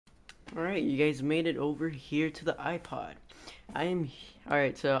Alright, you guys made it over here to the iPod.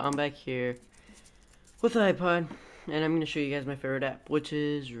 Alright, so I'm back here with the iPod, and I'm going to show you guys my favorite app, which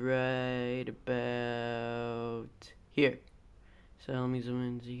is right about here. So let me zoom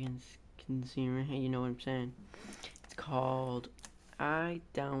in so you guys can see right here, you know what I'm saying. It's called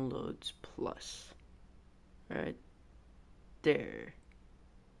iDownloads Plus. Right there.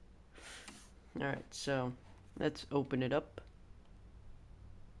 Alright, so let's open it up.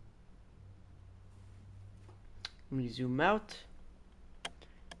 Let me zoom out.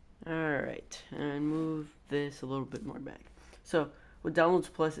 Alright, and move this a little bit more back. So, what Downloads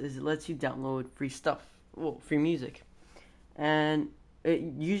Plus is, it lets you download free stuff. Well, free music. And it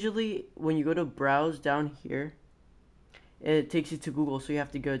usually, when you go to browse down here, it takes you to Google, so you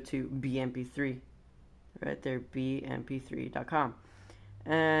have to go to BMP3. Right there, bmp3.com.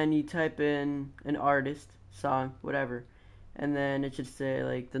 And you type in an artist, song, whatever. And then it should say,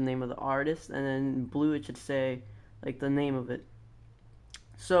 like, the name of the artist. And then in blue, it should say, like, the name of it.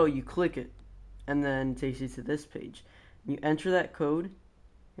 So you click it, and then it takes you to this page. You enter that code.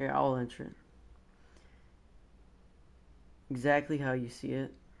 Here, I'll enter it. Exactly how you see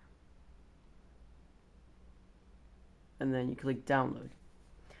it. And then you click download.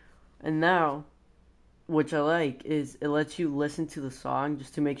 And now, what I like is it lets you listen to the song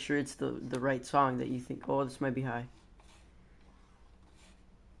just to make sure it's the right song that you think, oh, this might be high.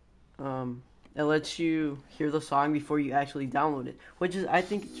 It lets you hear the song before you actually download it, which is, I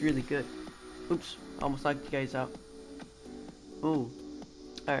think it's really good. Oops, almost knocked you guys out. Ooh.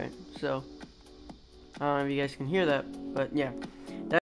 Alright, so, I don't know if you guys can hear that, but yeah.